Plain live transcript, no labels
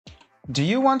Do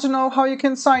you want to know how you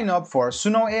can sign up for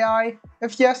Suno AI?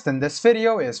 If yes, then this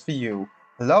video is for you.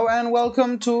 Hello and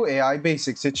welcome to AI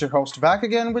Basics. It's your host back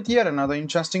again with yet another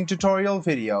interesting tutorial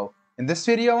video. In this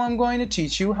video, I'm going to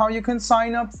teach you how you can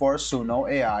sign up for Suno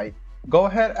AI. Go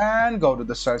ahead and go to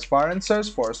the search bar and search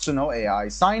for Suno AI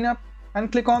sign up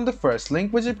and click on the first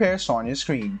link which appears on your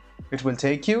screen. It will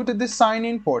take you to the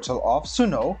sign-in portal of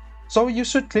Suno, so you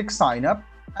should click sign up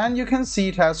and you can see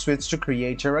it has switched to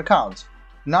create your account.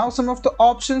 Now some of the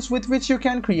options with which you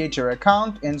can create your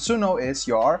account in Suno is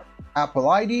your Apple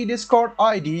ID, Discord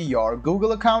ID, your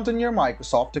Google account and your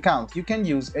Microsoft account. You can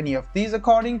use any of these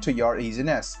according to your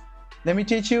easiness. Let me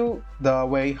teach you the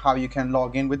way how you can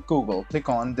log in with Google. Click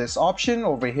on this option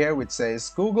over here which says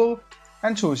Google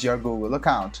and choose your Google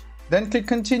account. Then click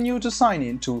continue to sign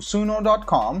in to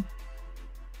suno.com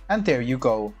and there you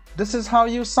go. This is how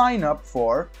you sign up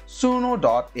for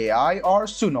Suno.ai or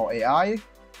Suno AI.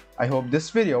 I hope this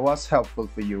video was helpful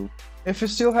for you. If you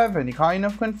still have any kind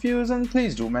of confusion,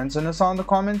 please do mention us on the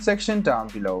comment section down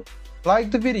below.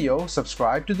 Like the video,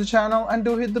 subscribe to the channel and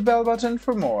do hit the bell button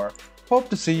for more. Hope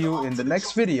to see you in the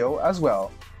next video as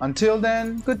well. Until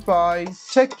then, goodbye,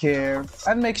 take care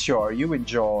and make sure you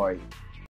enjoy.